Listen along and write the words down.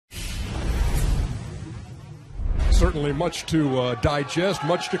certainly much to digest,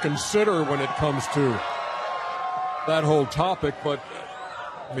 much to consider when it comes to that whole topic. But,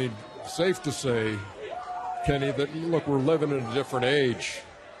 I mean, safe to say, Kenny, that, look, we're living in a different age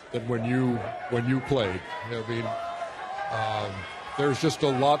than when you played. I mean, there's just a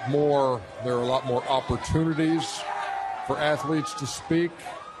lot more. There are a lot more opportunities for athletes to speak.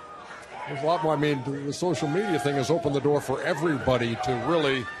 There's a lot more. I mean, the social media thing has opened the door for everybody to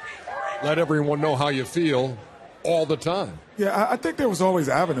really let everyone know how you feel all the time. Yeah, I think there was always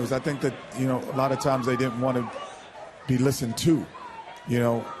avenues. I think that, a lot of times they didn't want to be listened to,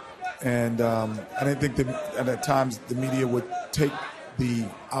 and I didn't think that at times the media would take the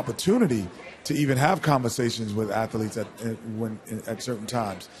opportunity to even have conversations with athletes at certain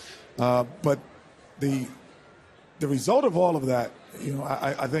times. But the result of all of that,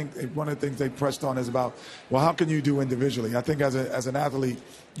 I think one of the things they pressed on is about, well, how can you do individually? I think as an athlete,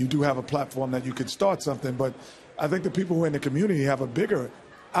 you do have a platform that you could start something, but I think the people who are in the community have a bigger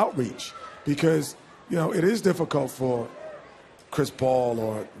outreach because, it is difficult for Chris Paul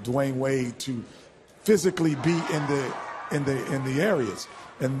or Dwayne Wade to physically be in the areas.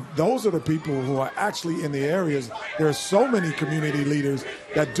 And those are the people who are actually in the areas. There are so many community leaders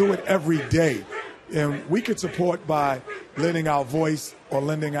that do it every day. And we could support by lending our voice or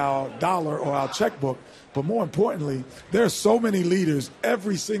lending our dollar or our checkbook. But more importantly, there are so many leaders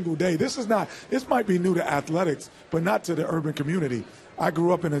every single day. This might be new to athletics, but not to the urban community. I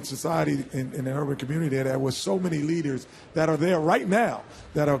grew up in a society, in an urban community, there were so many leaders that are there right now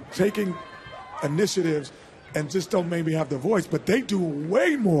that are taking initiatives and just don't maybe have the voice, but they do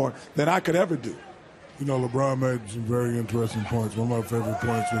way more than I could ever do. LeBron made some very interesting points. One of my favorite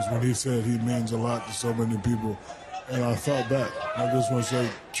points was when he said he means a lot to so many people. And I thought back. I just want to say,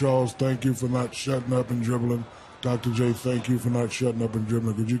 Charles, thank you for not shutting up and dribbling. Dr. J, thank you for not shutting up and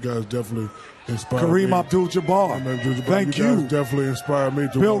dribbling because you guys definitely inspired me. Kareem Abdul-Jabbar, thank you. You guys definitely inspired me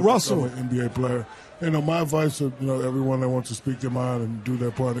to Bill Russell, become an NBA player. My advice to everyone that wants to speak their mind and do their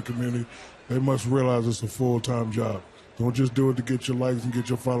part in the community, they must realize it's a full-time job. Don't just do it to get your likes and get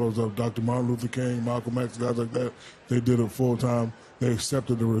your followers up. Dr. Martin Luther King, Malcolm X, guys like that, they did it full-time. They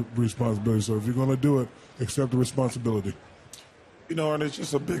accepted the responsibility. So if you're going to do it, accept the responsibility. And it's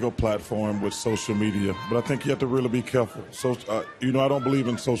just a bigger platform with social media. But I think you have to really be careful. So, I don't believe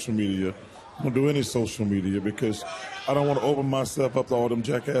in social media. I don't do any social media because I don't want to open myself up to all them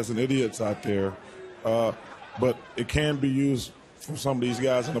jackass and idiots out there. But it can be used for some of these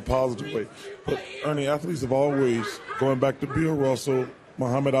guys in a positive way. But, Ernie, athletes have always, going back to Bill Russell,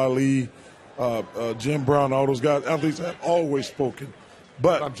 Muhammad Ali, Jim Brown, all those guys, athletes have always spoken.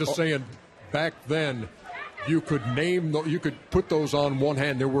 But I'm just saying, back then, you could put those on one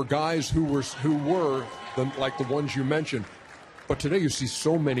hand. There were guys who were like the ones you mentioned. But today you see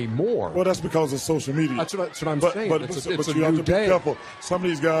so many more. Well, that's because of social media. That's what I'm saying. But it's you a have new to day. be careful. Some of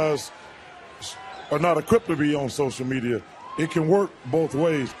these guys are not equipped to be on social media. It can work both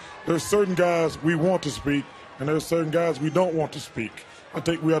ways. There's certain guys we want to speak, and there's certain guys we don't want to speak. I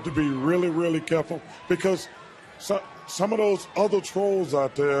think we have to be really, really careful because some of those other trolls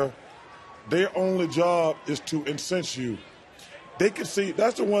out there, their only job is to incense you. They can see,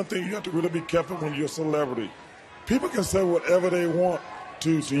 that's the one thing you have to really be careful when you're a celebrity. People can say whatever they want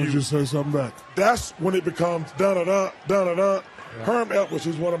to you. Just say something back. That's when it becomes da-da-da, da-da-da. Yeah. Herm Edwards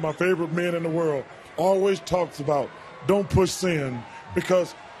is one of my favorite men in the world. Always talks about don't push sin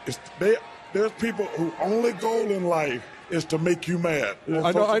because there's people whose only goal in life is to make you mad.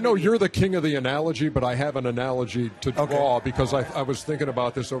 I know you're the king of the analogy, but I have an analogy to draw because I was thinking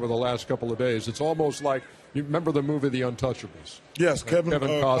about this over the last couple of days. It's almost like, you remember the movie The Untouchables? Yes, Kevin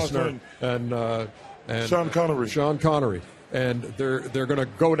Costner and Sean Connery. Sean Connery. And they're going to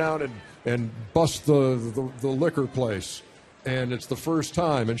go down and bust the liquor place. And it's the first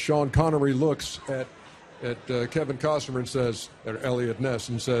time. And Sean Connery looks at Kevin Costner and says, or Elliot Ness,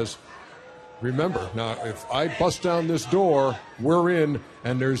 and says, remember, now, if I bust down this door, we're in,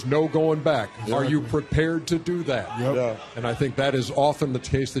 and there's no going back. Exactly. Are you prepared to do that? Yep. Yeah. And I think that is often the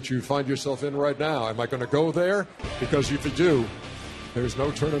case that you find yourself in right now. Am I going to go there? Because if you do, there's no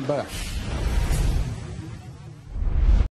turning back.